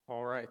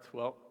right.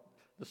 Well,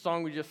 the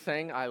song we just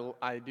sang,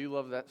 I do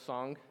love that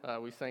song.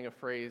 We sang a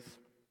phrase,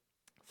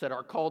 said,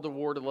 "Our call to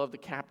war to love the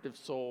captive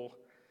soul,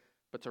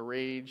 but to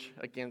rage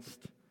against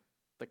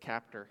the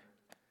captor."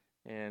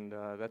 And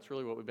that's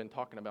really what we've been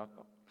talking about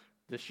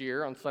this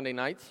year on Sunday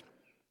nights,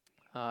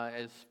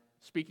 as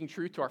speaking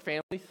truth to our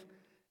families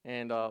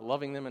and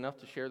loving them enough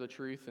to share the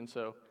truth. And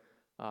so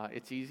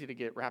it's easy to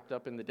get wrapped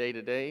up in the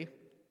day-to-day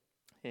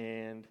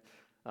and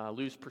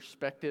lose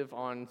perspective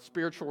on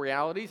spiritual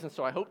realities. And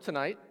so I hope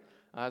tonight,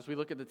 as we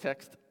look at the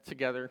text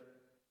together,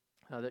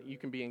 that you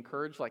can be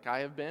encouraged like I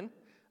have been,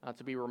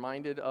 to be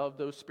reminded of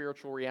those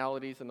spiritual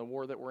realities and the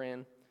war that we're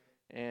in,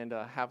 and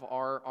have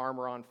our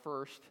armor on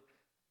first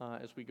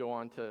as we go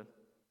on to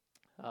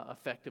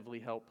effectively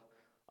help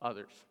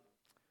others.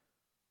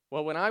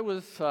 Well, when I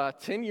was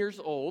 10 years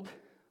old,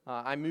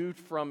 I moved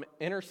from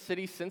inner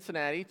city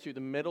Cincinnati to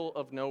the middle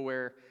of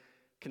nowhere,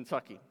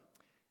 Kentucky.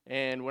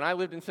 And when I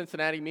lived in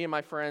Cincinnati, me and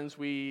my friends,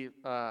 we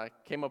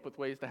came up with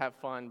ways to have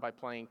fun by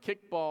playing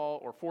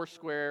kickball or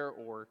foursquare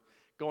or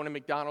going to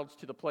McDonald's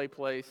to the play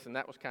place, and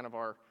that was kind of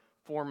our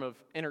form of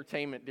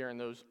entertainment during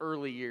those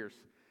early years.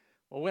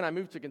 Well, when I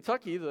moved to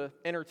Kentucky, the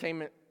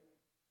entertainment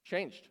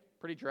changed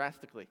pretty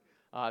drastically.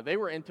 They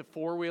were into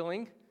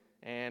four-wheeling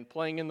and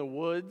playing in the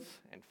woods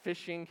and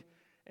fishing,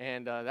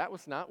 and that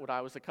was not what I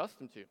was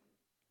accustomed to.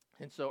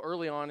 And so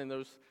early on in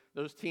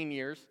those teen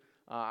years,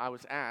 I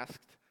was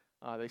asked,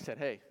 they said,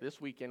 "Hey, this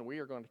weekend we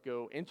are going to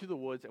go into the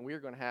woods and we are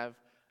going to have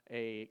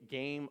a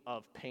game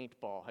of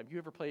paintball. Have you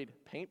ever played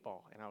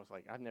paintball?" And I was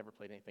like, "I've never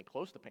played anything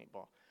close to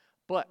paintball,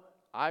 but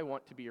I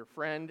want to be your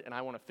friend and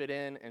I want to fit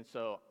in, and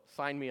so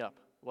sign me up.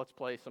 Let's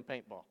play some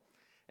paintball."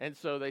 And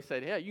so they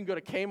said, "Yeah, you can go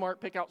to Kmart,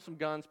 pick out some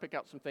guns, pick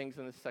out some things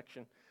in this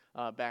section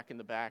back in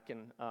the back,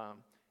 and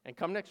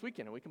come next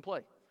weekend and we can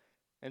play."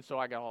 And so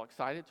I got all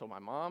excited, told my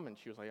mom, and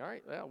she was like, "All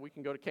right, yeah, we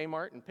can go to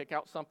Kmart and pick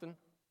out something."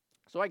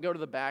 So I go to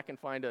the back and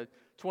find a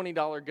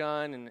 $20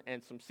 gun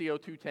and some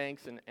CO2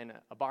 tanks and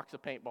a box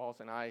of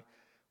paintballs, and I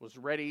was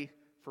ready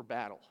for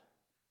battle,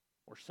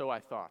 or so I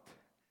thought,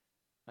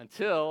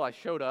 until I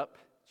showed up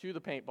to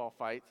the paintball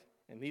fight,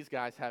 and these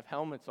guys have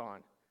helmets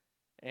on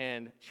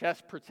and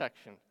chest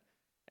protection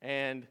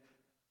and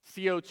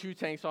CO2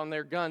 tanks on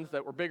their guns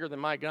that were bigger than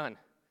my gun.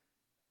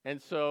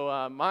 And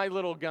so my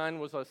little gun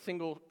was a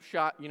single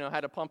shot,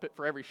 had to pump it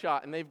for every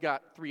shot, and they've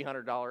got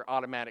 $300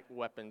 automatic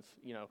weapons,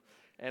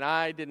 and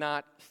I did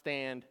not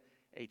stand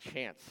a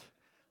chance.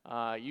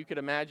 You could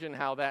imagine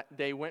how that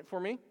day went for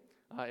me.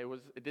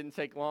 It didn't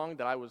take long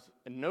that I was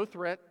no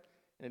threat,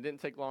 and it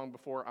didn't take long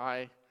before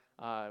I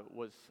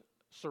was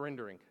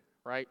surrendering,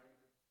 right?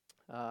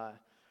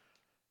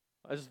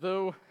 As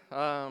though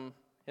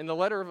in the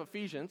letter of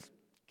Ephesians,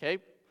 okay,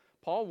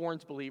 Paul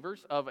warns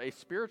believers of a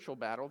spiritual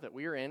battle that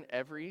we are in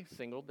every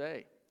single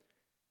day.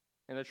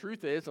 And the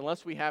truth is,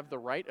 unless we have the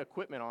right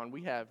equipment on,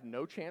 we have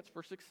no chance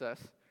for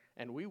success,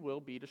 and we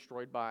will be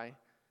destroyed by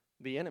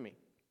the enemy.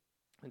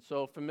 And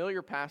so, a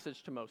familiar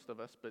passage to most of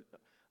us, but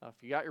if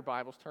you got your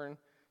Bibles, turn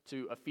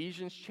to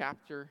Ephesians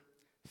chapter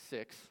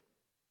 6,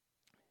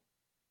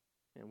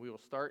 and we will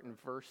start in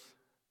verse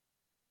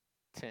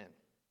 10.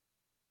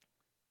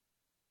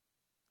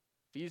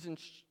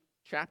 Ephesians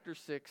chapter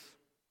 6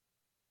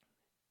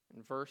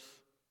 and verse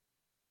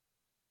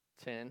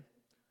 10.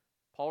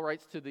 Paul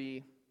writes to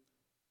the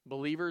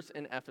believers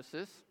in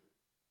Ephesus,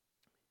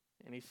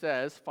 and he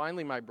says,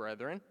 "Finally, my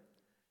brethren,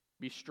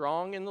 be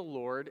strong in the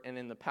Lord and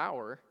in the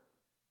power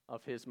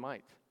of his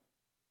might."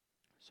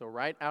 So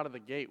right out of the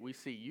gate, we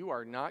see you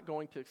are not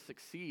going to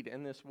succeed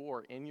in this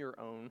war in your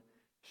own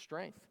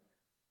strength.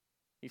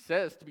 He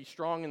says to be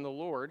strong in the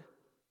Lord,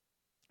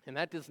 and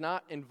that does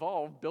not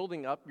involve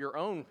building up your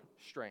own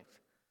strength.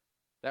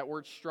 That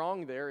word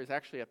strong there is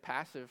actually a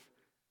passive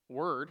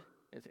word.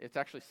 It's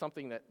actually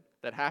something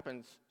that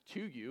happens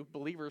to you.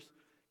 Believers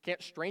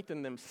can't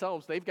strengthen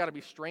themselves. They've got to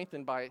be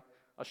strengthened by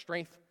a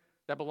strength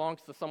that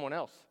belongs to someone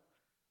else.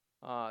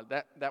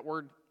 That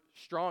word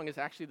strong is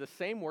actually the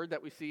same word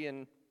that we see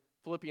in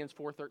Philippians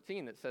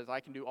 4:13 that says,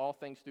 "I can do all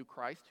things through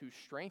Christ who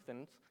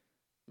strengthens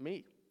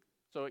me."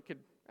 So it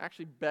could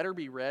actually better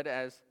be read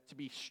as to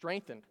be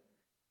strengthened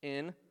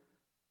in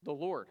the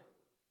Lord.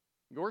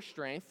 Your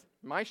strength,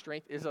 my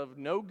strength, is of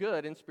no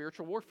good in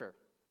spiritual warfare.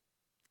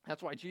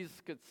 That's why Jesus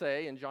could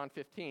say in John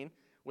 15,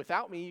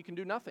 "Without me you can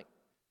do nothing."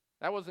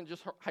 That wasn't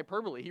just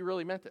hyperbole. He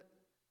really meant it.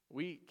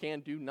 We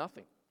can do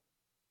nothing.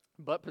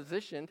 But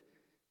positioned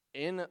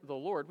in the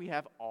Lord, we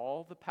have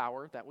all the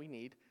power that we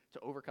need to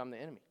overcome the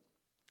enemy.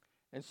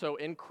 And so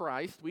in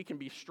Christ, we can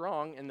be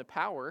strong in the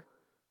power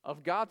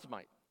of God's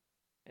might.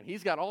 And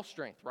he's got all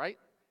strength, right?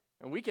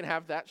 And we can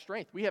have that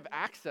strength. We have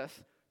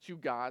access to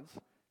God's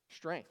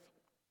strength.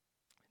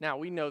 Now,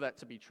 we know that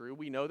to be true.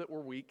 We know that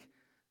we're weak.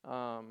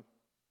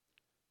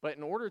 But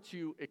in order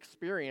to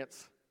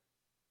experience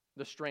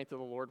the strength of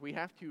the Lord, we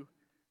have to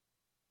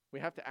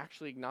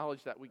actually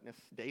acknowledge that weakness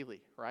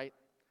daily, right?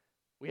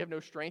 We have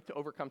no strength to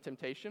overcome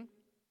temptation.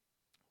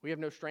 We have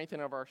no strength in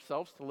of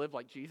ourselves to live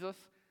like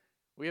Jesus.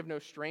 We have no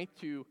strength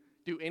to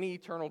do any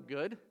eternal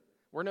good.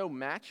 We're no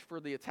match for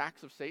the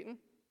attacks of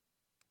Satan.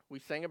 We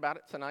sang about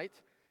it tonight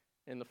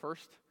in the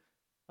first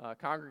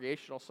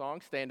congregational song,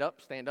 stand up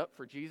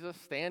for Jesus,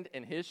 stand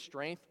in his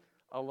strength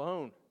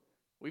alone.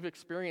 We've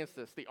experienced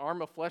this. The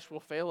arm of flesh will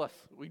fail us.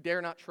 We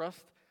dare not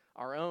trust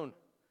our own.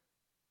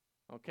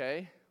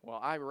 Okay? Well,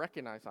 I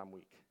recognize I'm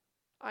weak.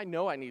 I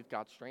know I need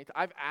God's strength.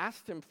 I've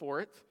asked him for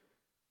it.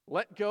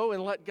 Let go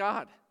and let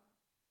God.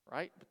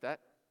 Right? But that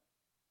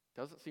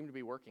doesn't seem to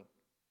be working.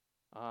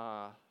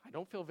 I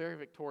don't feel very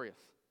victorious.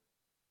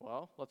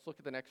 Well, let's look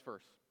at the next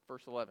verse.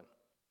 Verse 11.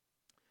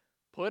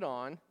 Put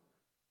on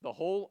the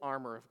whole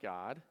armor of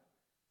God,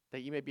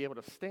 that you may be able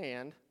to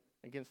stand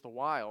against the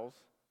wiles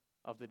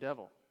of the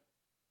devil.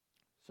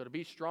 So to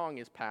be strong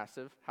is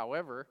passive.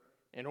 However,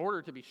 in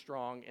order to be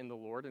strong in the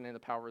Lord and in the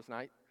power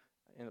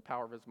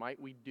of his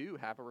might, we do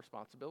have a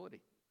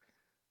responsibility.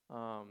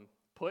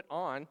 Put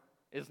on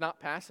is not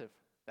passive.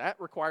 That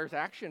requires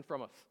action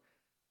from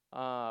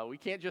us. We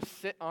can't just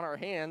sit on our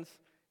hands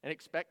and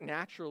expect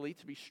naturally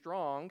to be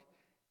strong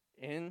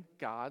in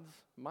God's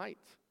might.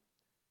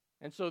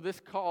 And so this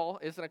call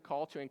isn't a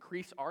call to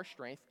increase our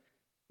strength.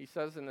 He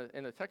says in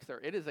the text there,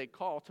 it is a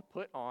call to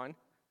put on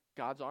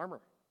God's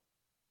armor.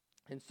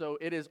 And so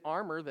it is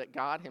armor that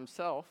God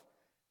himself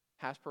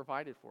has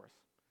provided for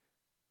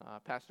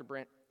us. Pastor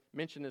Brent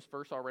mentioned this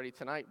verse already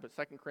tonight, but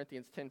 2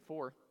 Corinthians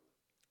 10:4,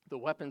 the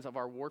weapons of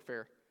our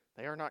warfare,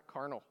 they are not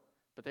carnal,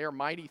 but they are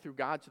mighty through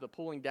God to the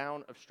pulling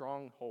down of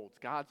strongholds.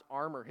 God's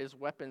armor, his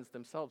weapons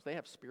themselves, they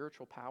have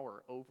spiritual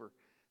power over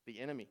the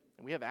enemy,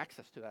 and we have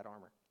access to that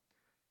armor.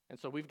 And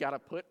so we've got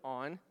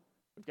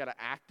to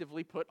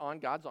actively put on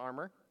God's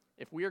armor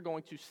if we are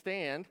going to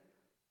stand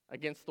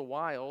against the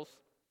wiles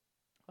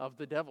of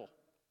the devil.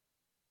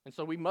 And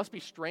so we must be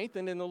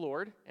strengthened in the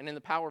Lord and in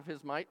the power of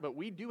his might, but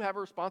we do have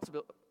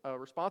a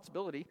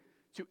responsibility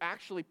to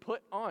actually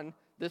put on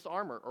this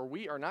armor, or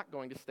we are not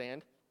going to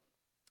stand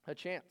a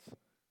chance.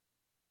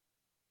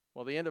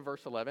 Well, the end of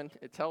verse 11,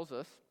 it tells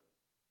us,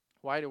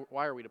 why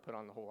are we to put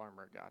on the whole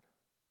armor of God?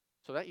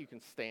 So that you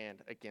can stand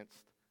against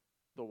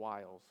the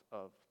wiles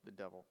of the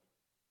devil.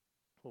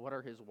 Well, what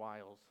are his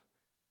wiles?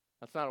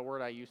 That's not a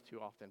word I use too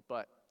often,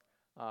 but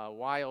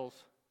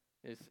wiles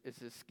is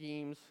his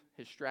schemes,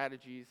 his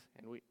strategies,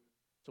 and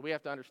so we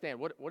have to understand,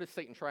 what is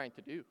Satan trying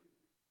to do?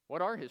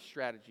 What are his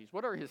strategies?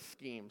 What are his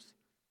schemes?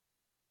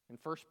 And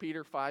 1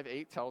 Peter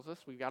 5:8 tells us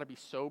we've got to be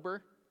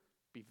sober,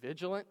 be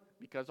vigilant,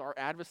 because our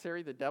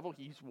adversary, the devil,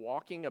 he's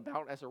walking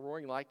about as a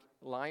roaring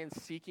lion,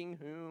 seeking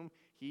whom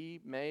he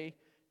may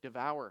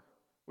devour.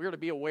 We are to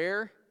be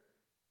aware,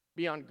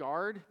 be on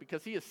guard,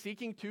 because he is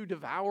seeking to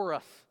devour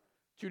us,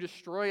 to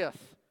destroy us.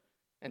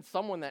 And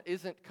someone that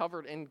isn't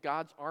covered in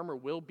God's armor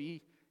will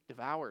be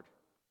devoured.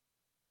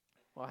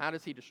 Well, how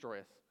does he destroy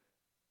us?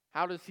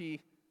 How does he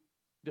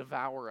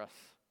devour us?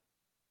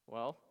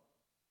 Well,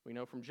 we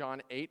know from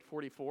John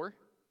 8:44,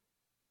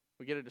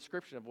 we get a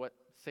description of what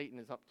Satan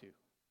is up to.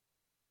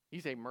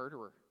 He's a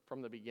murderer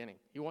from the beginning.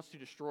 He wants to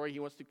destroy, he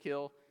wants to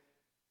kill.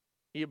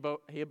 He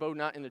abode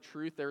not in the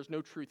truth. There is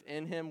no truth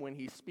in him. When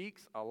he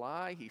speaks a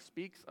lie, he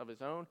speaks of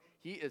his own.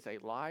 He is a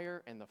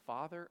liar and the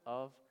father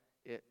of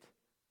it.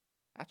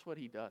 That's what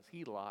he does.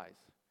 He lies.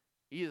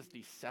 He is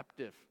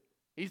deceptive.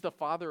 He's the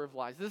father of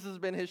lies. This has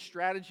been his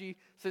strategy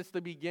since the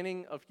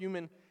beginning of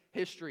human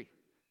history.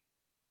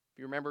 If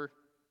you remember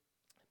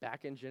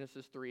back in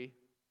Genesis 3,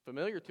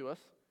 familiar to us,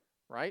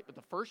 right? But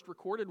the first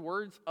recorded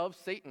words of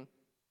Satan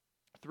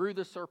through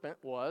the serpent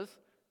was,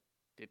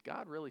 did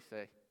God really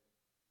say?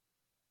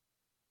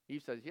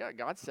 Eve says, yeah,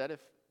 God said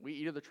if we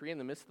eat of the tree in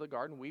the midst of the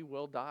garden, we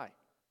will die.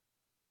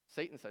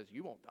 Satan says,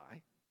 you won't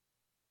die.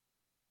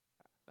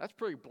 That's a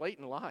pretty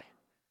blatant lie.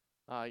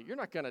 You're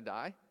not going to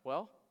die.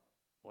 Well,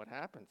 what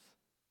happens?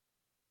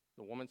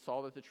 The woman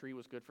saw that the tree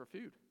was good for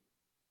food.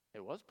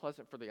 It was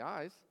pleasant for the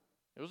eyes.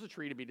 It was a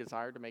tree to be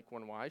desired to make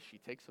one wise. She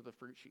takes of the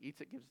fruit, she eats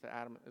it, gives it to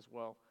Adam as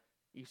well.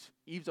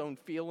 Eve's own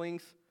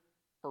feelings,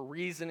 her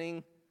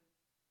reasoning,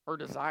 her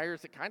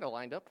desires, it kind of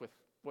lined up with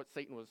what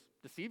Satan was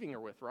deceiving her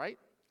with, right?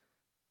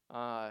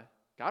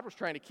 God was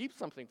trying to keep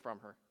something from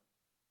her.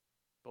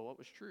 But what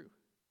was true?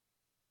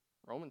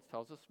 Romans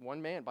tells us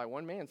by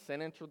one man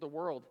sin entered the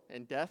world,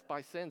 and death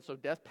by sin. So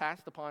death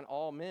passed upon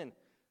all men.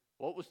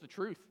 What was the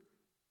truth?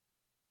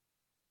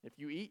 If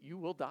you eat, you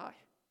will die.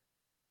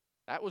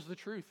 That was the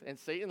truth. And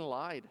Satan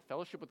lied.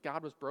 Fellowship with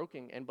God was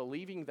broken, and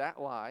believing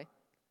that lie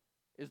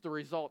is the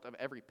result of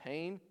every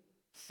pain,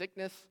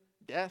 sickness,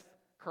 death,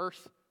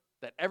 curse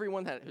that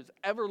everyone who's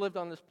ever lived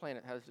on this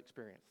planet has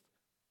experienced,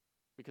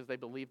 because they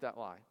believe that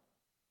lie.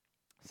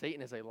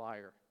 Satan is a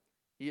liar.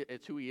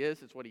 It's who he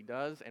is, it's what he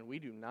does, and we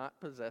do not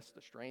possess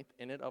the strength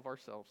in it of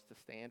ourselves to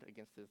stand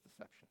against his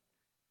deception.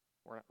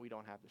 We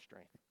don't have the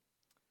strength.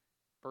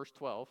 Verse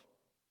 12,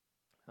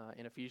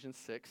 in Ephesians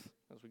 6,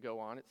 as we go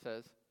on, it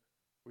says,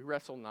 we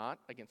wrestle not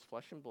against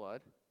flesh and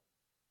blood,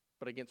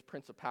 but against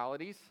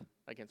principalities,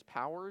 against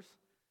powers,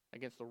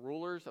 against the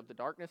rulers of the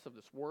darkness of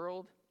this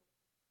world,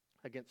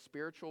 against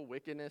spiritual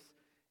wickedness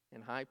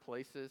in high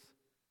places.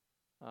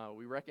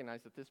 We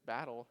recognize that this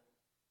battle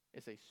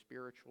is a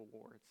spiritual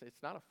war.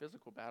 It's not a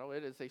physical battle.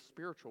 It is a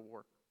spiritual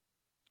war.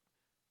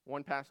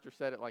 One pastor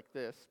said it like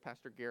this,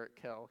 Pastor Garrett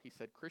Kell. He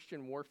said,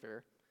 Christian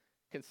warfare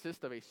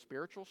consists of a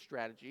spiritual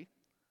strategy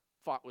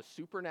fought with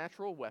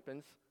supernatural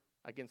weapons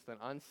against an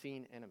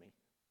unseen enemy.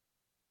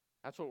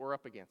 That's what we're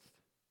up against.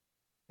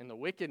 And the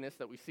wickedness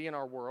that we see in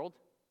our world,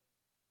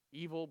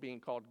 evil being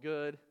called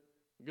good,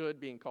 good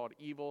being called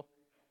evil,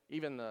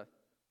 even the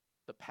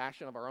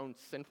passion of our own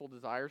sinful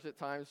desires at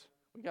times,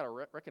 we got to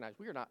recognize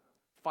we are not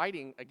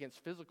fighting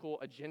against physical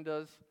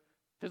agendas,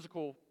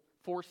 physical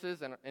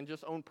forces, and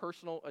just own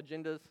personal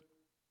agendas.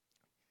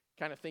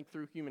 Kind of think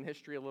through human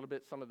history a little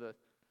bit, some of the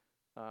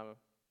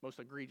most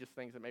egregious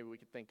things that maybe we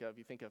could think of.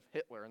 You think of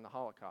Hitler and the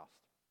Holocaust,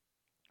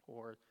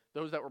 or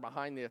those that were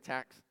behind the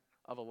attacks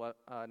of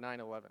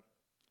 9/11.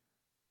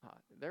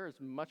 There is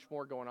much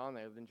more going on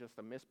there than just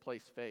a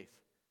misplaced faith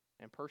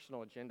and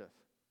personal agendas.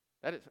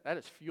 That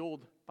is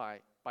fueled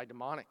by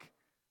demonic.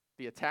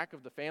 The attack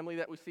of the family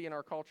that we see in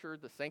our culture,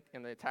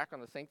 and the attack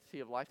on the sanctity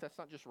of life, that's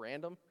not just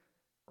random,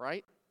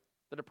 right?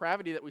 The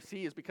depravity that we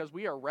see is because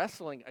we are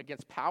wrestling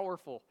against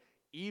powerful,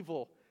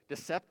 evil,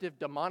 deceptive,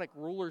 demonic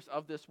rulers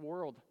of this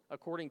world,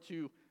 according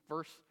to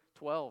verse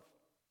 12.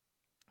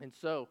 And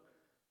so,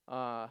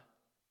 the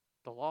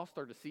lost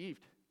are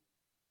deceived.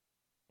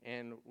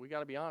 And we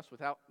got to be honest,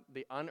 without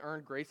the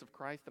unearned grace of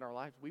Christ in our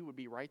lives, we would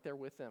be right there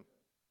with them.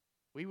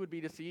 We would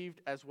be deceived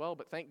as well,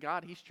 but thank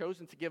God He's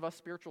chosen to give us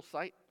spiritual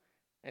sight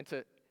and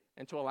to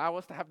allow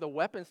us to have the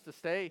weapons to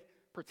stay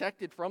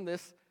protected from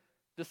this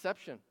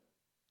deception.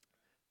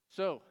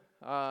 So,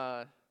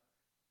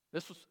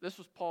 this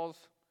was Paul's,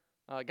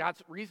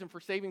 God's reason for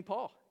saving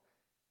Paul.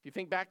 If you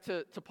think back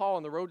to Paul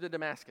on the road to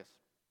Damascus,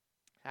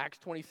 Acts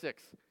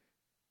 26,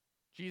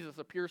 Jesus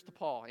appears to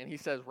Paul and he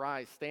says,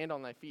 "Rise, stand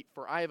on thy feet,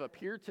 for I have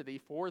appeared to thee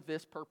for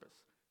this purpose."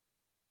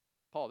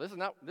 Paul,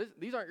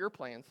 these aren't your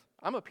plans.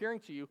 I'm appearing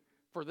to you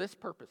for this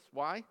purpose.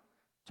 Why?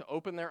 To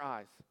open their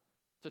eyes,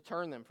 to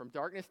turn them from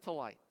darkness to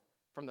light,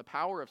 from the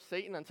power of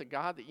Satan unto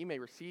God, that ye may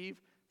receive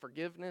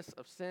forgiveness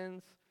of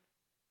sins.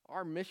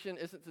 Our mission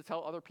isn't to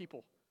tell other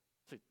people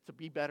to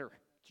be better,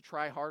 to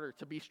try harder,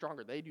 to be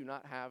stronger. They do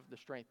not have the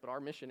strength, but our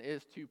mission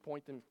is to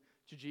point them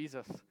to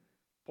Jesus,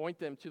 point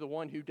them to the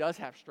one who does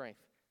have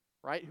strength,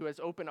 right? Who has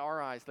opened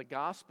our eyes. The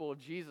gospel of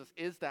Jesus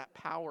is that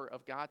power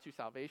of God to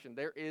salvation.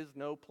 There is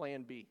no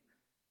plan B,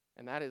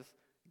 and that is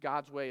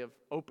God's way of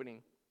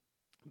opening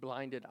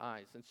blinded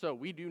eyes. And so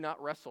we do not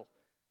wrestle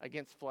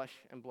against flesh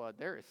and blood.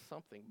 There is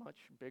something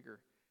much bigger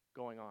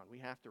going on. We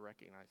have to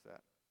recognize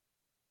that.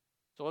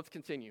 So let's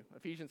continue.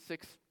 Ephesians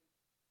 6,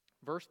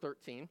 verse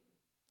 13.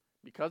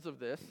 Because of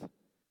this,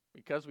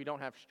 because we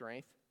don't have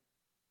strength,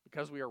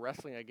 because we are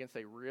wrestling against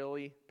a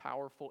really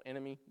powerful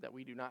enemy that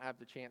we do not have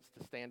the chance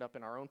to stand up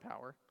in our own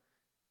power,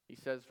 he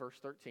says, verse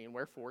 13,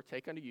 "Wherefore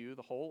take unto you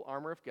the whole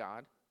armor of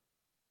God,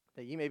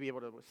 that ye may be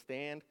able to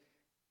withstand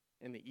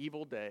in the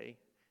evil day,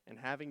 and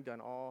having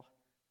done all,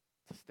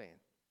 to stand."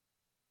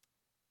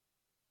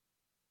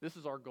 This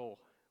is our goal.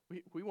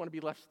 We want to be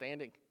left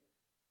standing.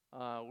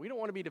 We don't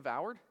want to be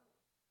devoured.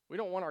 We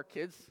don't want our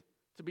kids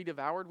to be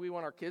devoured. We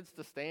want our kids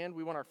to stand.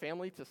 We want our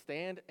family to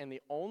stand. And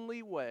the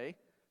only way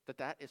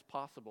that is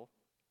possible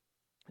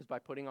is by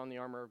putting on the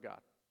armor of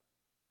God.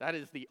 That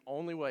is the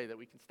only way that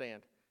we can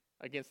stand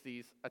against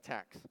these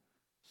attacks.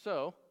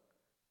 So,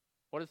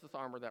 what is this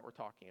armor that we're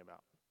talking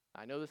about?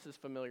 I know this is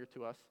familiar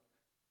to us,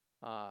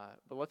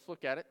 but let's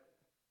look at it.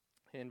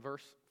 In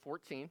verse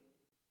 14,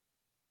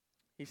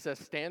 he says,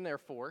 "Stand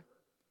therefore,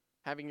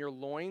 having your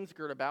loins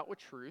girt about with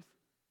truth,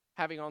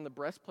 having on the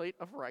breastplate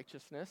of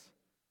righteousness,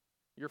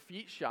 your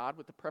feet shod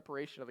with the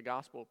preparation of the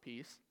gospel of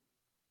peace,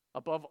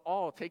 above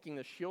all taking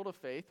the shield of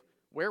faith,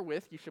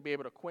 wherewith you shall be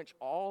able to quench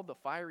all the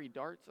fiery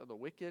darts of the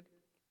wicked,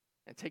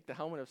 and take the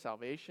helmet of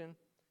salvation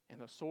and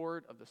the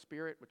sword of the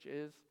Spirit, which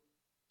is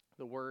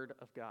the word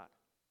of God."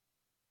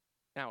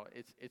 Now,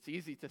 it's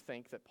easy to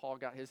think that Paul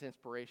got his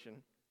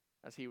inspiration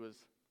as he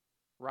was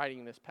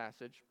writing this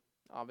passage,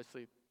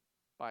 obviously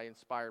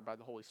inspired by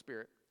the Holy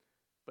Spirit.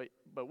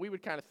 But we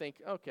would kind of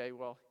think, okay,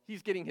 well,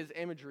 he's getting his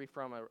imagery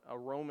from a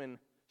Roman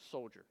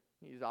soldier.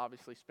 He's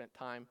obviously spent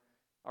time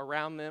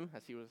around them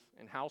as he was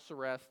in house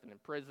arrest and in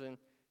prison.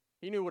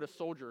 He knew what a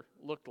soldier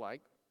looked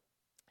like.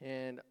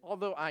 And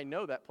although I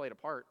know that played a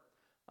part,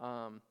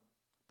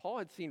 Paul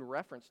had seen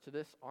reference to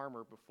this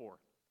armor before.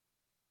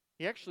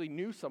 He actually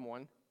knew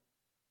someone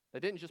that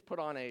didn't just put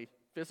on a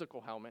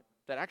physical helmet,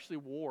 that actually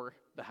wore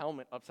the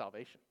helmet of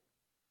salvation.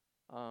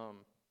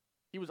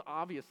 He was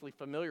obviously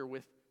familiar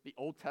with the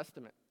Old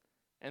Testament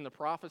and the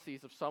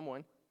prophecies of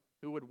someone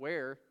who would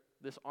wear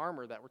this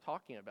armor that we're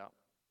talking about.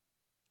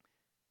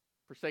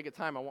 For sake of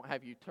time, I won't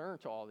have you turn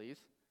to all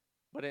these,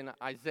 but in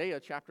Isaiah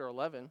chapter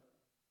 11,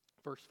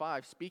 verse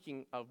 5,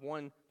 speaking of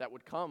one that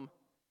would come,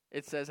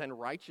 it says, "And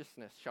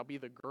righteousness shall be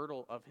the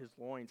girdle of his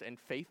loins, and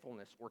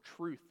faithfulness," or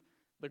truth,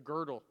 "the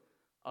girdle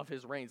of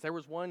his reins." There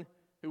was one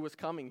who was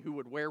coming who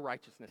would wear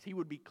righteousness. He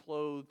would be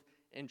clothed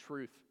in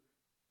truth.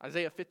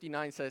 Isaiah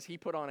 59 says he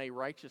puts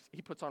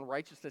on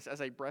righteousness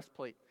as a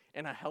breastplate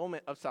and a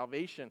helmet of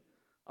salvation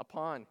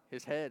upon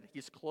his head.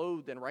 He's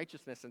clothed in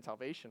righteousness and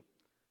salvation.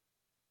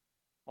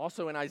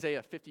 Also in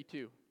Isaiah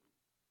 52,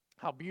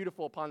 How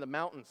beautiful upon the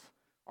mountains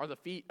are the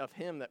feet of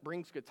him that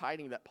brings good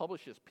tidings, that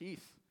publishes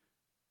peace.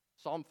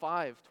 Psalm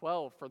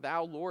 5:12, for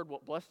thou, Lord,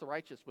 wilt bless the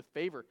righteous with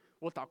favor.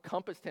 Wilt thou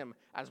compass him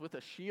as with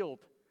a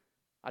shield?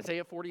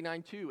 Isaiah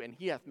 49:2, and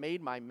he hath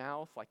made my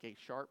mouth like a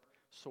sharp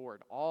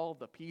sword. All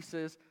the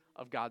pieces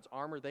of God's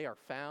armor, they are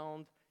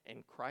found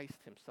in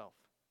Christ himself.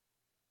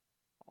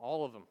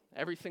 All of them,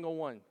 every single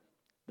one.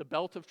 The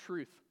belt of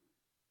truth.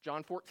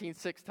 John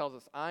 14:6 tells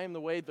us, I am the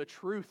way, the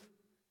truth,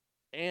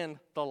 and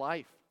the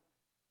life.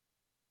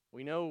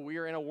 We know we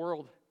are in a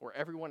world where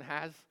everyone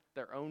has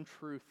their own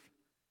truth.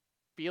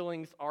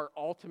 Feelings are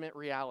ultimate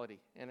reality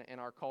in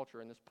our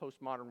culture, in this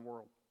postmodern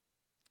world.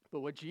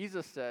 But what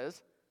Jesus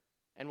says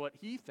and what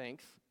he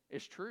thinks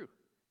is true.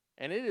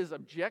 And it is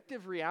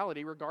objective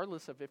reality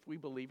regardless of if we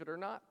believe it or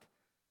not.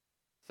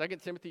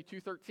 2 Timothy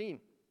 2:13.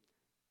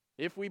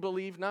 If we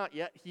believe not,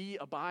 yet he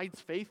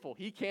abides faithful.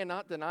 He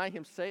cannot deny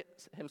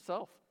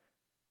himself.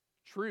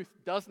 Truth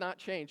does not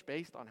change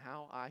based on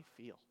how I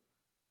feel.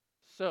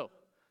 So,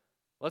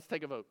 let's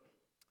take a vote.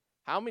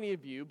 How many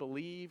of you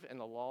believe in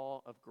the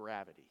law of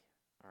gravity?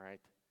 All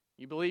right.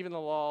 You believe in the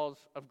laws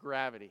of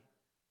gravity.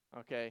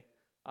 Okay.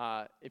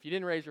 If you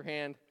didn't raise your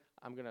hand,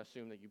 I'm going to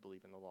assume that you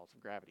believe in the laws of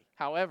gravity.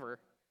 However,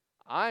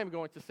 I am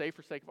going to say,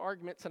 for sake of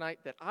argument tonight,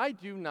 that I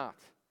do not.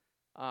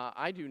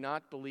 I do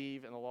not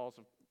believe in the laws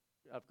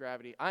of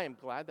gravity. I am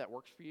glad that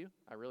works for you.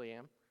 I really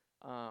am.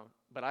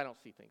 But I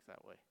don't see things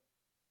that way.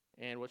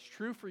 And what's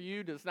true for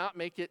you does not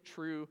make it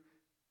true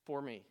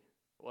for me.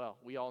 Well,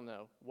 we all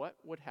know what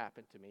would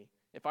happen to me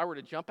if I were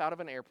to jump out of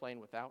an airplane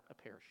without a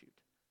parachute.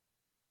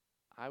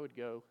 I would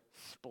go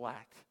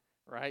splat,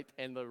 right?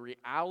 And the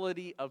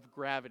reality of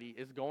gravity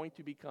is going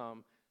to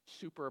become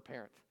super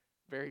apparent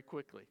very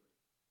quickly.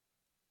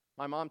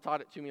 My mom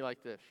taught it to me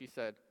like this. She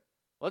said,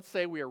 let's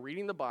say we are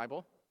reading the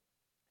Bible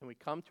and we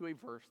come to a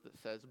verse that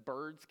says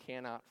birds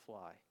cannot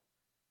fly.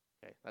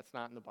 Okay, that's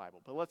not in the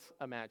Bible, but let's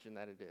imagine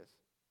that it is.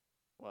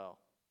 Well,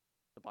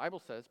 the Bible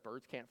says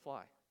birds can't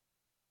fly.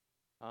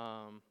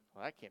 Well,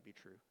 that can't be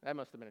true. That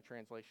must have been a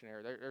translation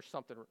error. There's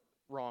something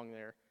wrong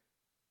there.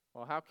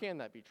 Well, how can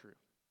that be true?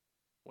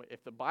 Well,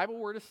 if the Bible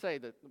were to say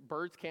that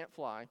birds can't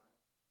fly,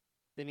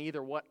 then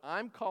either what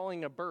I'm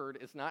calling a bird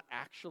is not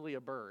actually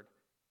a bird,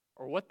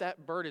 or what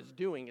that bird is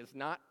doing is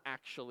not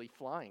actually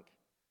flying.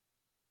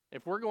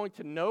 If we're going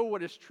to know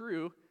what is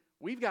true,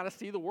 we've got to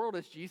see the world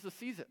as Jesus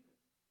sees it.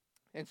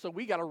 And so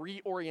we got to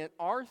reorient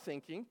our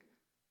thinking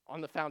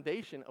on the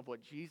foundation of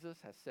what Jesus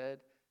has said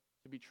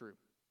to be true.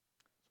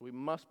 So we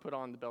must put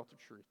on the belt of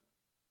truth.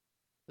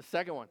 The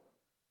second one,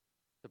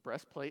 the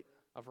breastplate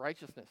of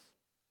righteousness.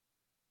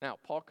 Now,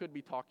 Paul could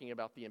be talking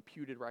about the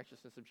imputed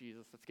righteousness of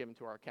Jesus that's given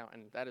to our account,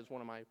 and that is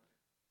one of my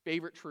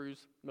favorite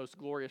truths, most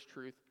glorious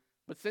truth.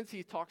 But since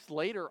he talks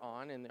later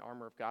on in the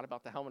armor of God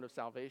about the helmet of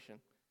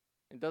salvation,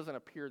 it doesn't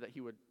appear that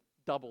he would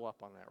double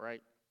up on that,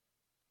 right?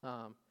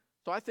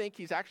 So I think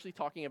he's actually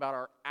talking about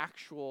our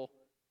actual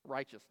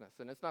righteousness,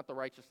 and it's not the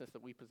righteousness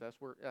that we possess.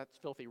 That's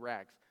filthy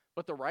rags.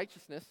 But the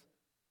righteousness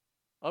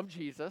of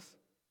Jesus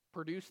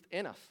produced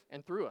in us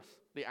and through us,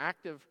 the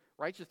active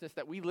righteousness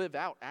that we live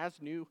out as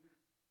new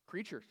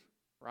creatures,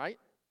 right?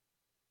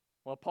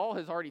 Well, Paul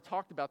has already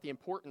talked about the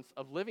importance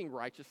of living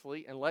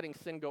righteously and letting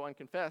sin go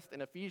unconfessed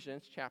in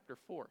Ephesians chapter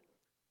 4.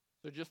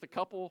 So just a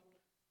couple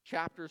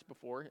chapters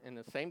before, in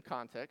the same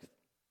context,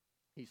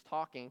 he's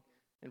talking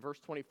in verse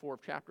 24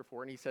 of chapter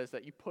 4, and he says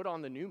that you put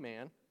on the new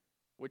man,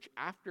 which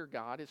after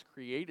God is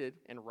created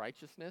in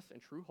righteousness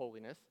and true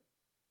holiness.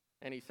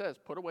 And he says,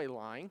 put away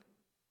lying,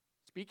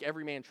 speak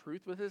every man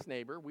truth with his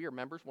neighbor, we are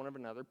members one of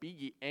another, be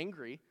ye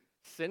angry,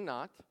 sin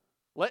not,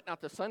 let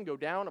not the sun go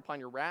down upon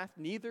your wrath,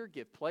 neither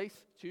give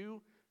place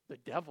to the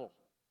devil.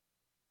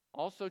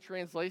 Also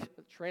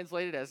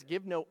translated as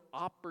give no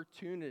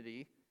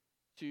opportunity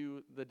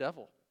to the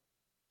devil.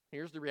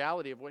 Here's the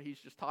reality of what he's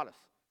just taught us.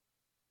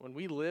 When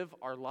we live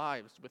our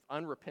lives with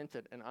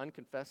unrepentant and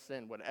unconfessed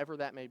sin, whatever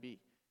that may be,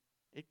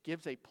 it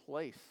gives a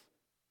place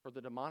for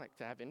the demonic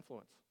to have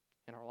influence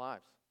in our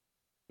lives.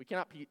 We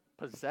cannot be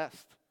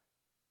possessed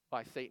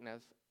by Satan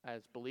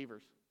as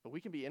believers, but we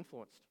can be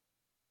influenced.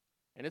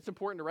 And it's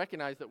important to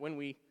recognize that when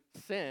we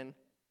sin,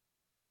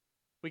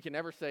 we can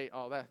never say,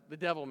 oh, the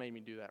devil made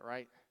me do that,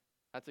 right?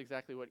 That's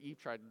exactly what Eve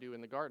tried to do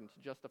in the garden to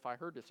justify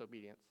her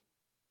disobedience.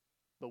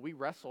 But we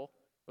wrestle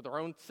with our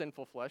own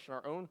sinful flesh and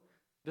our own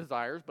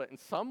desires, but in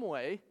some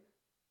way,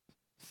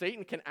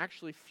 Satan can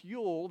actually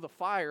fuel the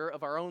fire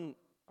of our own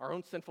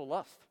sinful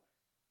lust.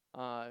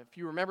 If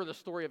you remember the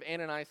story of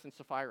Ananias and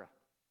Sapphira,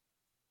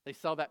 they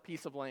sell that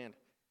piece of land,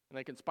 and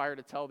they conspire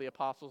to tell the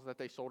apostles that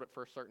they sold it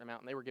for a certain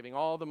amount, and they were giving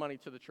all the money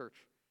to the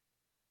church.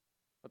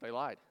 But they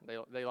lied.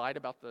 They lied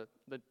about the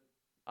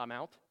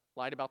amount,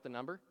 lied about the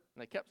number,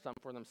 and they kept some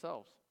for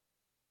themselves.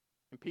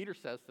 And Peter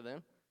says to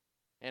them,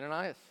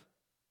 Ananias,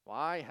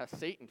 why has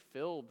Satan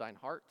filled thine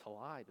heart to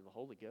lie to the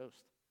Holy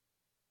Ghost?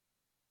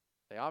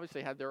 They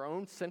obviously had their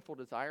own sinful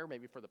desire,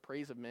 maybe for the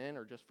praise of men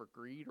or just for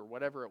greed or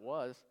whatever it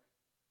was.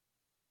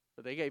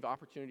 But they gave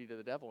opportunity to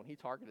the devil, and he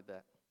targeted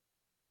that.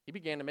 He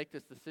began to make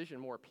this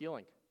decision more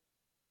appealing.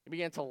 He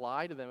began to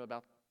lie to them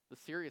about the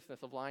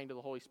seriousness of lying to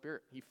the Holy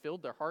Spirit. He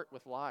filled their heart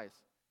with lies.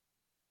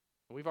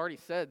 And we've already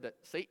said that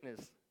Satan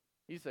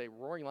he's a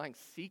roaring lion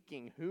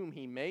seeking whom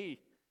he may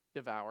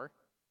devour.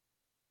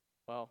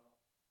 Well,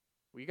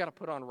 we got to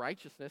put on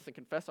righteousness and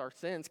confess our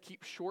sins,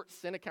 keep short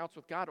sin accounts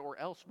with God, or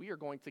else we are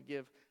going to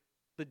give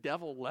the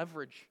devil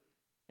leverage,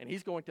 and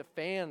he's going to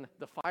fan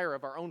the fire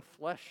of our own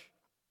flesh.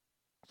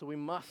 So we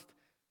must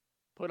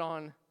put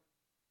on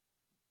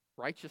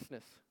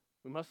righteousness.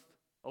 We must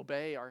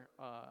obey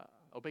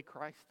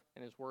Christ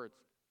and his words.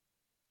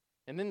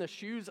 And then the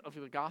shoes of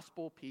the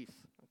gospel peace,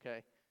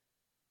 okay?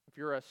 If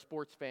you're a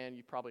sports fan,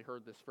 you've probably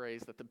heard this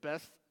phrase that the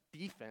best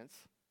defense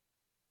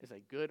is a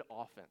good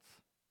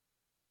offense.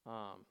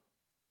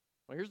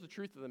 Well, here's the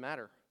truth of the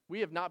matter.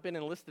 We have not been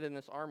enlisted in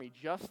this army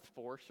just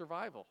for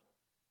survival,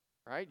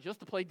 right? Just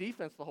to play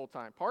defense the whole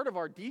time. Part of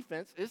our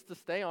defense is to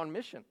stay on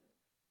mission.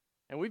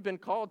 And we've been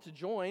called to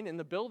join in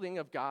the building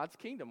of God's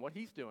kingdom, what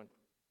he's doing.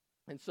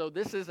 And so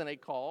this isn't a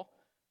call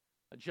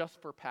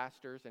just for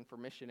pastors and for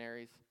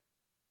missionaries.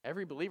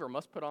 Every believer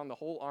must put on the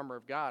whole armor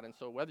of God. And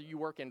so whether you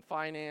work in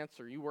finance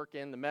or you work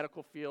in the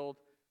medical field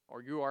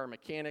or you are a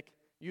mechanic,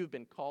 you've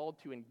been called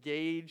to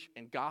engage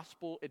in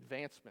gospel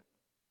advancement.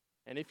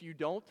 And if you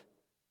don't,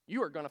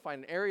 you are going to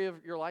find an area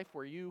of your life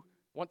where you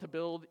want to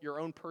build your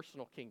own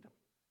personal kingdom.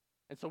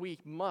 And so we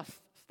must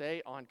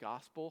stay on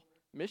gospel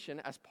mission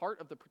as part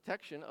of the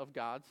protection of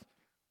God's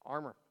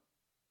armor.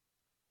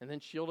 And then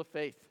shield of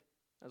faith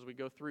as we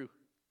go through.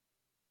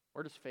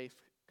 Where does faith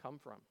come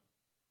from?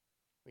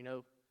 We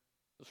know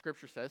the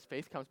scripture says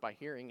faith comes by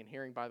hearing, and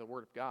hearing by the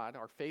word of God.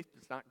 Our faith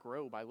does not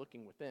grow by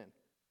looking within.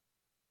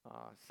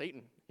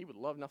 Satan, he would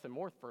love nothing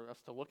more for us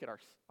to look at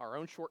our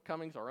own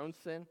shortcomings, our own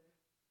sin.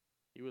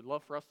 He would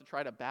love for us to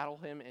try to battle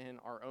him in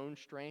our own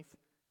strength.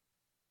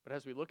 But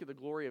as we look at the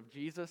glory of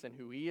Jesus and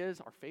who he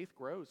is, our faith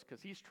grows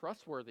because he's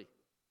trustworthy.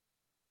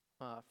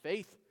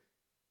 Faith,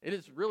 it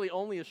is really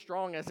only as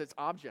strong as its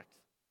object.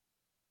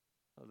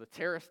 The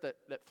terrorists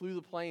that flew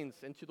the planes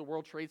into the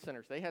World Trade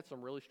Centers, they had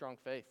some really strong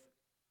faith.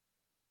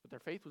 But their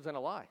faith was in a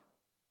lie.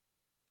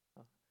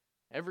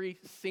 Every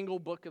single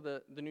book of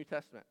the New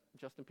Testament,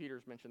 Justin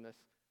Peters mentioned this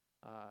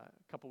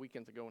a couple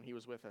weekends ago when he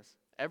was with us.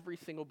 Every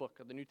single book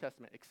of the New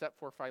Testament, except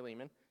for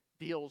Philemon,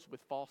 deals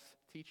with false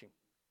teaching.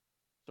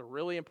 It's a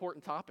really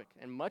important topic,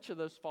 and much of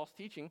those false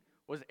teaching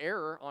was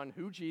error on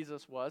who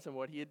Jesus was and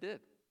what he did.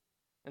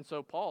 And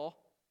so Paul,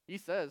 he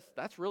says,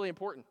 that's really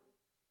important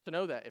to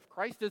know that. If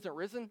Christ isn't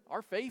risen,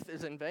 our faith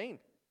is in vain.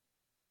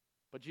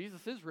 But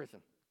Jesus is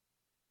risen.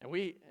 And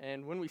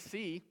when we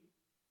see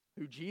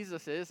who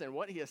Jesus is and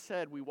what he has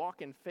said, we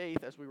walk in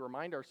faith as we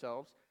remind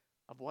ourselves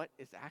of what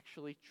is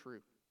actually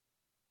true.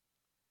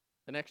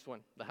 The next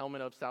one, the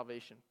helmet of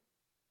salvation.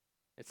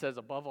 It says,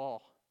 above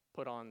all,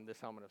 put on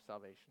this helmet of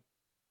salvation.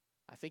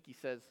 I think he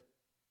says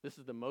this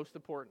is the most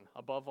important,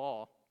 above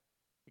all,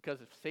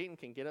 because if Satan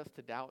can get us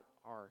to doubt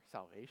our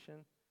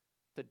salvation,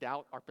 to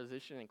doubt our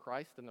position in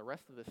Christ, then the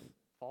rest of this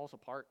falls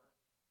apart.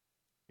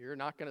 You're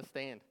not going to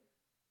stand.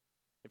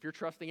 If you're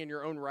trusting in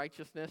your own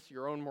righteousness,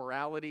 your own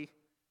morality,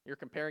 you're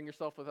comparing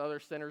yourself with other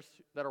sinners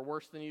that are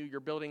worse than you, you're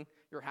building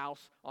your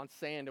house on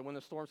sand, and when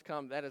the storms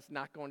come, that is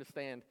not going to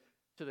stand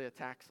to the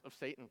attacks of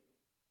Satan,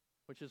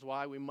 which is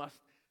why we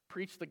must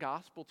preach the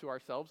gospel to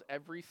ourselves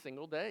every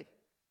single day.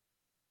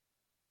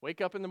 Wake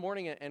up in the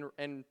morning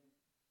and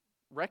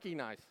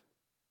recognize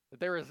that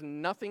there is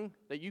nothing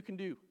that you can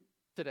do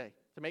today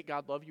to make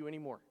God love you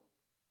anymore.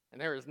 And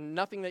there is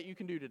nothing that you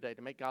can do today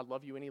to make God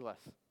love you any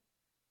less.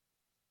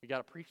 We got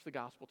to preach the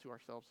gospel to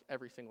ourselves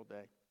every single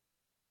day.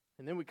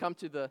 And then we come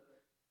to the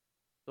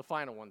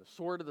final one, the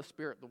sword of the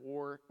Spirit, the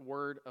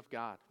word of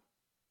God.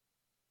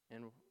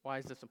 And why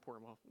is this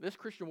important? Well, this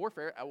Christian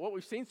warfare, what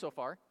we've seen so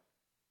far,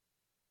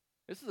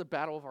 this is a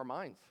battle of our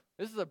minds.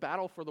 This is a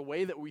battle for the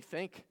way that we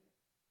think.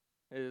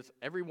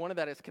 Every one of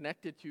that is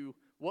connected to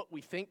what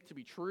we think to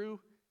be true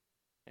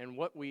and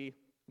what we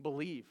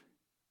believe,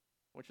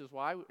 which is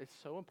why it's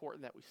so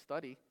important that we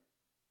study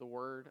the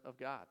Word of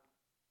God.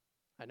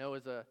 I know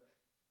as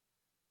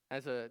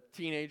a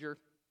teenager,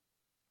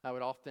 I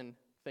would often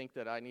think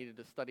that I needed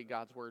to study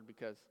God's Word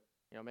because,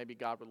 maybe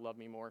God would love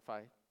me more if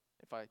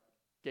I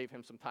gave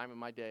him some time in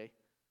my day.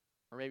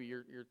 Or maybe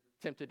you're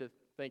tempted to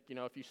think,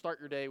 if you start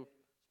your day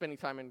spending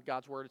time in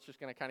God's Word, it's just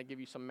going to kind of give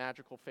you some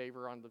magical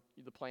favor on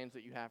the plans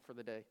that you have for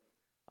the day.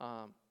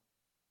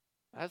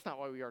 That's not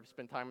why we are to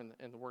spend time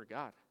in the Word of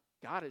God.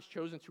 God has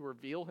chosen to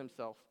reveal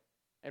himself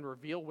and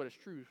reveal what is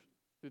true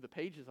through the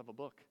pages of a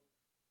book.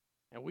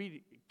 And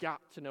we got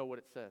to know what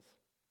it says.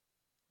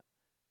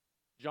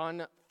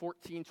 John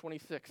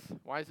 14:26.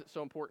 Why is it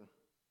so important?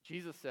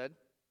 Jesus said,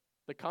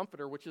 the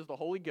Comforter, which is the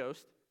Holy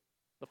Ghost,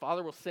 the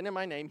Father will send in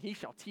my name. He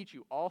shall teach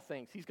you all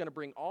things. He's going to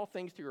bring all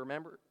things to your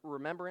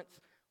remembrance,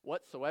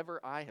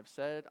 whatsoever I have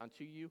said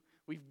unto you.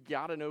 We've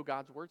got to know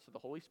God's word so the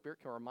Holy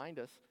Spirit can remind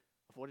us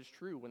of what is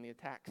true when the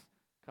attacks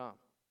come.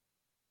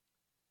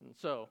 And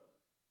so,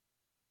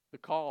 the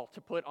call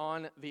to put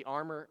on the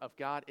armor of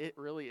God, it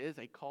really is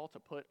a call to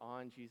put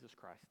on Jesus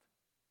Christ.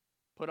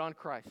 Put on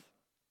Christ.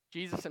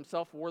 Jesus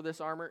himself wore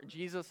this armor.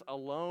 Jesus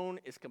alone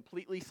is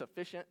completely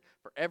sufficient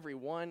for every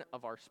one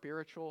of our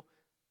spiritual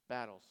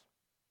battles.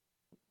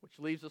 Which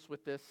leaves us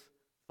with this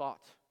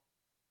thought.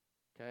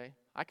 Okay?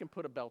 I can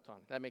put a belt on.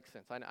 That makes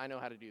sense. I know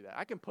how to do that.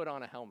 I can put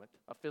on a helmet,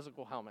 a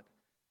physical helmet.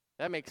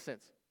 That makes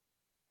sense.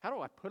 How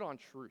do I put on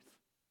truth?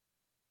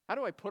 How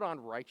do I put on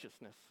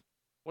righteousness?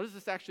 What does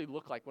this actually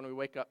look like when we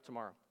wake up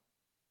tomorrow?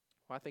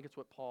 Well, I think it's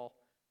what Paul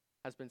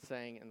has been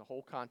saying in the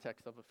whole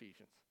context of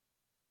Ephesians.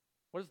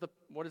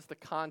 What is the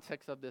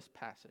context of this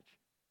passage?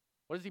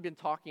 What has he been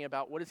talking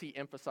about? What is he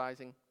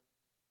emphasizing?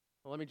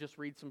 Well, let me just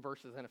read some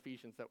verses in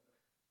Ephesians that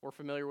we're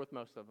familiar with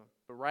most of them.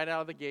 But right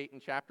out of the gate in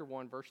chapter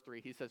 1, verse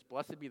 3, he says,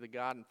 "Blessed be the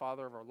God and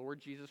Father of our Lord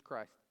Jesus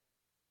Christ,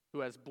 who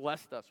has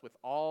blessed us with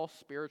all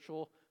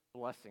spiritual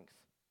blessings."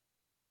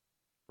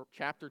 For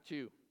chapter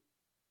 2,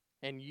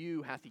 "And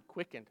you hath he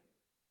quickened,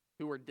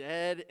 who were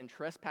dead in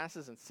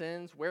trespasses and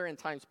sins, where in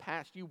times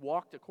past you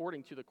walked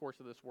according to the course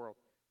of this world.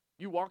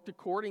 You walked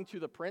according to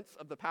the prince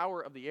of the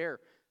power of the air,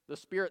 the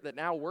spirit that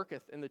now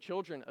worketh in the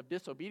children of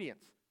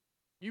disobedience.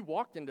 You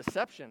walked in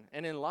deception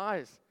and in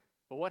lies."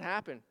 But what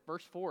happened?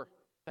 Verse 4,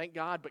 "Thank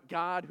God, but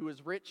God, who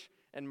is rich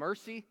in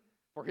mercy,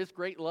 for his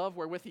great love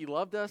wherewith he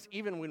loved us,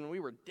 even when we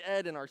were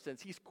dead in our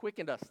sins, he's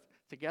quickened us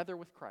together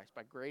with Christ.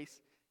 By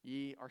grace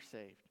ye are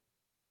saved."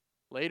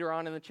 Later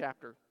on in the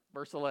chapter,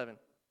 verse 11,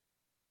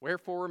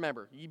 "Wherefore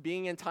remember, ye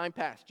being in time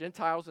past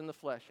Gentiles in the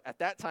flesh, at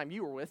that time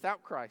you were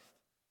without Christ.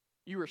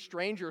 You were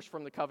strangers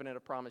from the covenant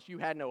of promise. You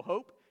had no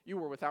hope. You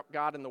were without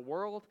God in the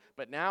world.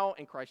 But now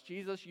in Christ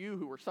Jesus, you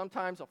who were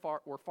sometimes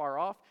were far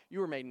off, you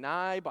were made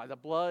nigh by the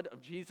blood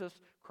of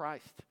Jesus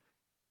Christ."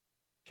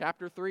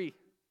 Chapter 3,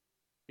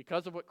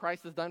 because of what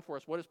Christ has done for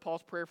us, what is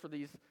Paul's prayer for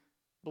these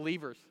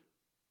believers?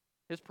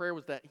 His prayer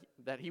was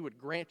that he would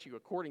grant you,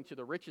 according to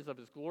the riches of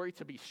his glory,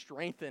 to be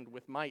strengthened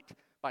with might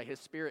by his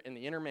Spirit in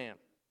the inner man,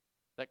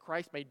 that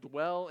Christ may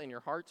dwell in your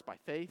hearts by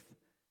faith,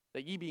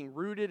 that ye being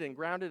rooted and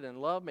grounded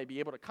in love may be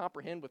able to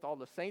comprehend with all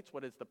the saints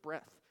what is the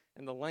breadth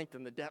and the length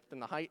and the depth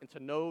and the height, and to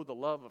know the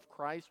love of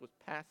Christ which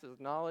passes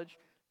knowledge,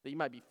 that ye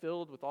might be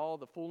filled with all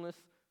the fullness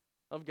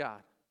of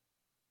God.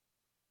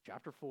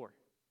 Chapter 4,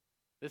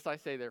 "This I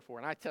say therefore,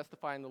 and I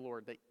testify in the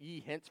Lord, that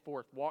ye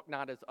henceforth walk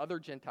not as other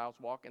Gentiles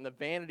walk, in the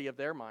vanity of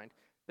their mind."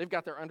 They've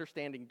got their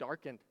understanding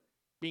darkened,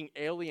 being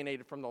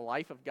alienated from the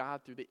life of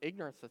God through the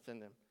ignorance that's in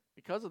them,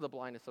 because of the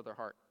blindness of their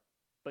heart.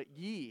 "But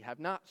ye have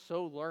not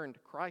so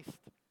learned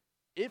Christ,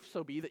 if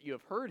so be that you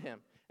have heard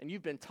him, and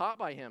you've been taught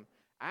by him,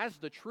 as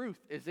the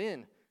truth is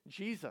in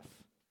Jesus.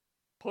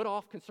 Put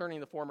off concerning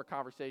the former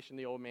conversation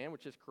the old man,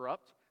 which is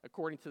corrupt,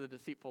 according to the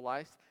deceitful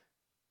lies.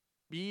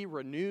 Be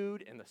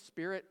renewed in the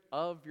spirit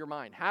of your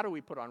mind." How do we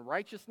put on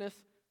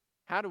righteousness?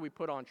 How do we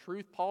put on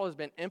truth? Paul has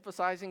been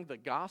emphasizing the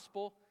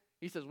gospel.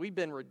 He says we've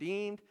been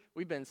redeemed.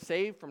 We've been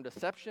saved from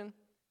deception.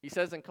 He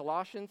says in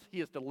Colossians, he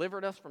has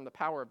delivered us from the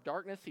power of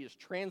darkness. He has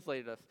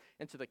translated us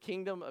into the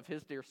kingdom of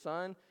his dear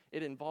Son.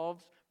 It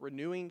involves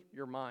renewing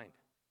your mind.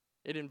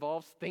 It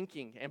involves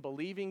thinking and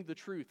believing the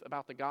truth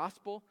about the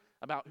gospel,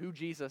 about who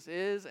Jesus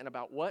is, and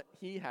about what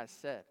he has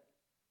said.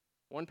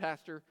 One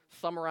pastor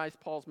summarized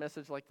Paul's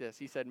message like this.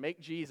 He said, "Make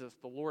Jesus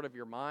the Lord of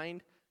your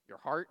mind, your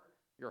heart,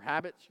 your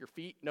habits, your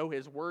feet. Know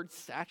his words.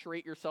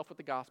 Saturate yourself with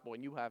the gospel,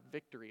 and you have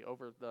victory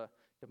over the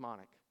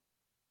demonic."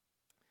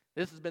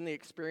 This has been the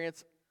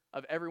experience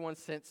of everyone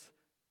since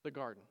the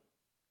garden.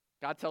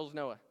 God tells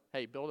Noah,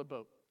 "Hey, build a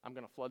boat. I'm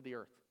going to flood the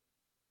earth."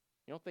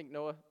 You don't think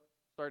Noah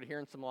started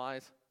hearing some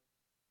lies?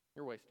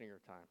 You're wasting your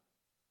time.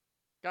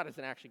 God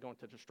isn't actually going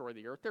to destroy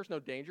the earth. There's no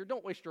danger.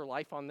 Don't waste your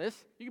life on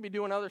this. You could be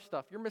doing other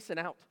stuff. You're missing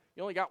out.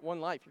 You only got one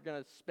life. You're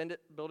going to spend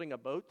it building a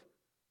boat?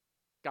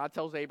 God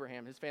tells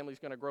Abraham his family's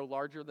going to grow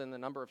larger than the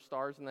number of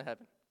stars in the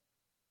heaven.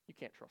 You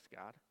can't trust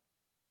God.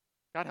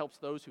 God helps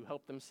those who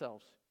help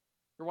themselves.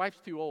 Your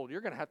wife's too old.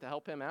 You're going to have to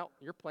help him out.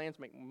 Your plans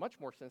make much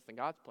more sense than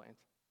God's plans.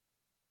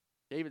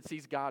 David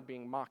sees God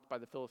being mocked by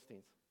the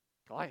Philistines.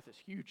 Goliath is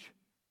huge.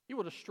 He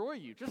will destroy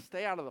you. Just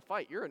stay out of the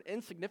fight. You're an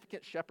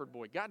insignificant shepherd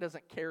boy. God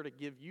doesn't care to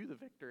give you the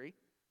victory.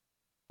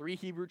 3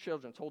 Hebrew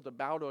children told to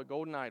bow to a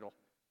golden idol.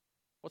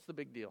 What's the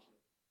big deal?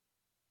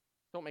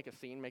 Don't make a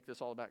scene. Make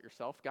this all about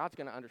yourself. God's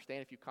going to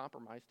understand if you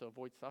compromise to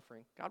avoid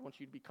suffering. God wants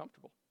you to be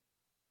comfortable.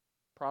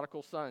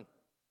 Prodigal son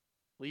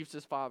leaves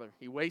his father.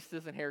 He wastes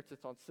his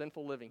inheritance on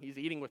sinful living. He's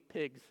eating with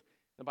pigs.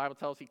 The Bible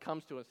tells us he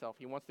comes to himself.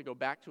 He wants to go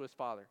back to his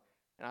father.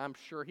 And I'm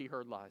sure he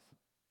heard lies.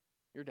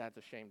 Your dad's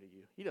ashamed of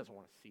you. He doesn't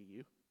want to see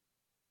you.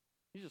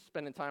 He's just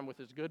spending time with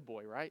his good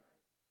boy, right?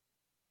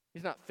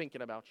 He's not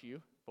thinking about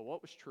you. But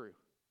what was true?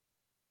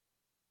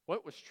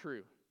 What was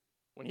true?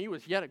 When he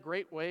was yet a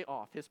great way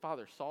off, his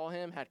father saw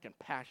him, had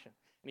compassion,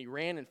 and he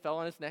ran and fell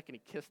on his neck and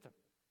he kissed him.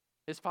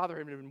 His father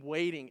had been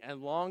waiting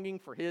and longing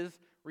for his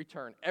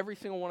return. Every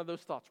single one of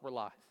those thoughts were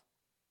lies.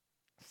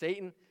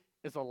 Satan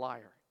is a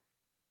liar.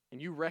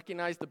 And you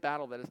recognize the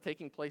battle that is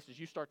taking place as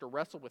you start to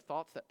wrestle with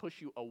thoughts that push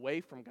you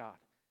away from God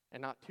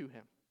and not to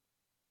him.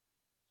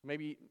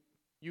 Maybe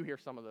you hear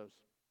some of those.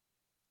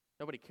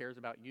 Nobody cares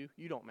about you.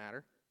 You don't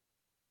matter.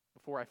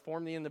 Before I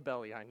formed thee in the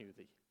belly, I knew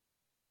thee.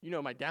 You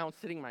know my down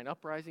sitting, mine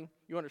uprising.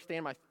 You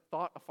understand my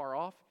thought afar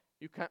off.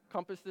 You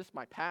compass this,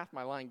 my path,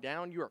 my lying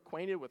down. You are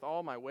acquainted with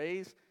all my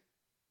ways.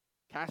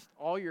 Cast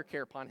all your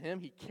care upon him.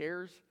 He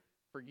cares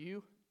for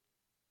you.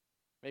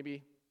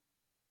 Maybe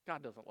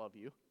God doesn't love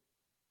you.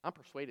 I'm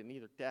persuaded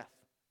neither death,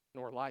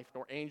 nor life,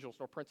 nor angels,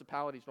 nor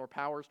principalities, nor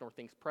powers, nor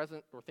things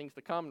present, nor things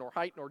to come, nor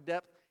height, nor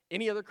depth,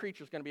 any other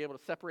creature is going to be able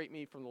to separate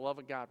me from the love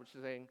of God, which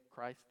is in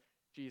Christ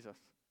Jesus.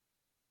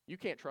 You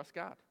can't trust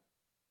God.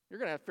 You're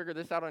going to have to figure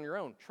this out on your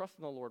own. Trust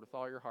in the Lord with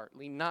all your heart.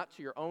 Lean not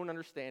to your own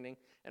understanding,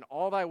 and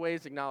all thy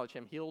ways acknowledge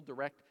him. He'll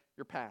direct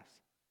your paths.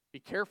 Be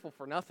careful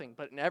for nothing,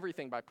 but in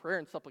everything by prayer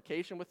and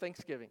supplication with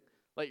thanksgiving.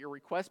 Let your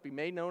requests be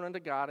made known unto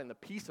God, and the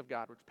peace of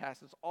God, which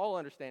passes all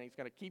understanding, is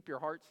going to keep your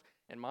hearts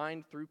and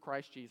mind through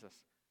Christ Jesus.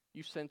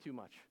 You sin too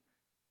much.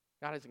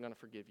 God isn't going to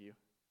forgive you.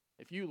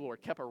 If you,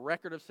 Lord, kept a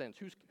record of sins,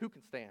 who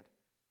can stand?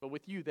 But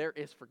with you there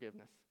is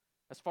forgiveness.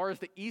 As far as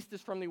the east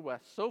is from the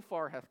west, so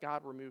far hath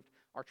God removed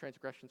our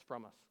transgressions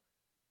from us.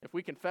 If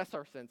we confess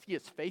our sins, he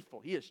is faithful.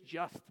 He is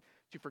just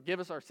to forgive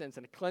us our sins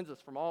and to cleanse us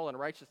from all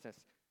unrighteousness.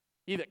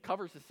 He that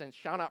covers his sins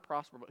shall not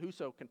prosper, but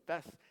whoso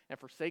confess and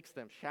forsakes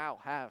them shall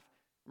have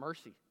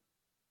mercy.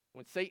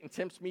 When Satan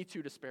tempts me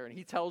to despair, and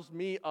he tells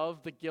me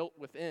of the guilt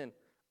within,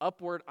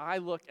 upward I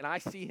look, and I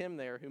see him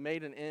there who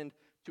made an end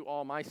to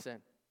all my sin.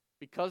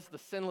 Because the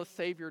sinless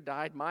Savior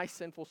died, my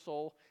sinful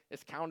soul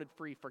is counted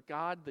free. For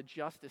God the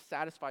just is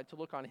satisfied to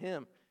look on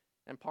him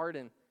and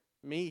pardon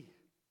me.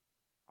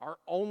 Our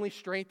only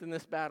strength in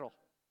this battle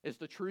is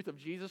the truth of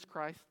Jesus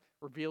Christ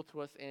revealed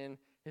to us in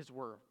his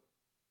word.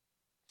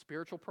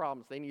 Spiritual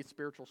problems, they need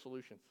spiritual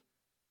solutions.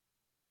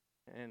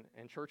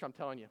 And church, I'm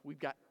telling you, we've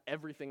got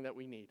everything that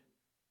we need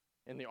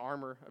in the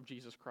armor of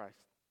Jesus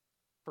Christ.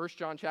 1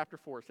 John chapter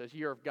 4 says,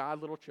 "Ye are of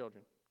God, little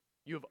children.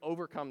 You have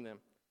overcome them,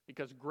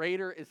 because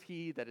greater is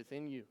he that is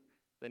in you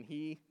than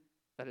he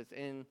that is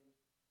in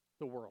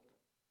the world."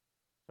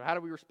 So how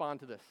do we respond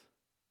to this?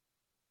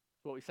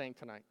 That's what we sang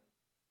tonight.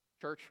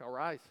 Church,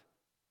 arise.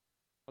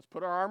 Let's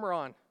put our armor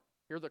on.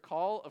 Hear the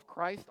call of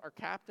Christ, our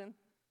captain.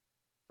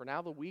 For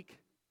now the weak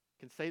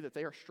can say that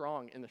they are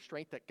strong in the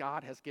strength that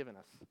God has given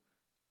us.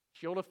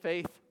 Shield of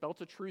faith,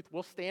 belt of truth,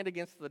 will stand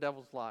against the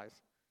devil's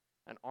lies.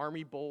 An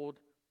army bold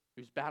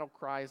whose battle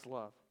cry is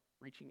love,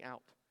 reaching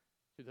out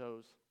to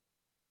those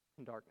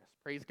in darkness.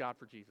 Praise God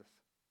for Jesus.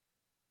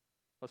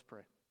 Let's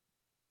pray.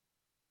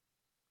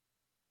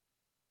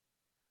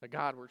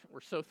 God,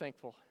 we're so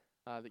thankful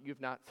that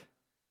you've not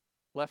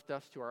left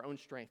us to our own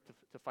strength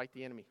to fight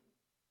the enemy.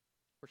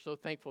 We're so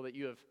thankful that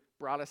you have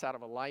brought us out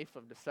of a life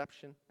of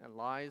deception and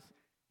lies.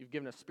 You've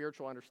given us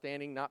spiritual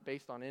understanding, not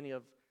based on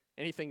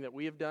anything that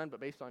we have done, but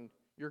based on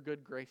your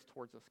good grace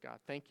towards us, God.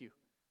 Thank you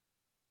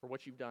for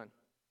what you've done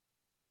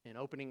in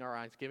opening our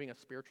eyes, giving us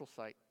spiritual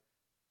sight.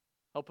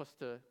 Help us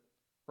to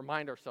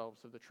remind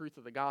ourselves of the truth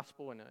of the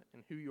gospel and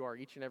who you are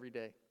each and every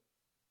day,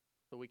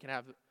 so we can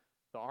have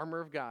the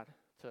armor of God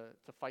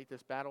to fight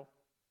this battle.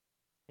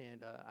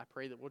 And I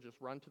pray that we'll just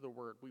run to the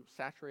word. We will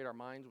saturate our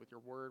minds with your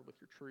word, with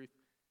your truth,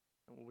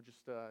 and we'll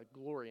just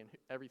glory in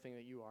everything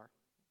that you are.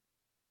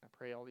 I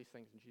pray all these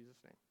things in Jesus'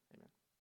 name. Amen.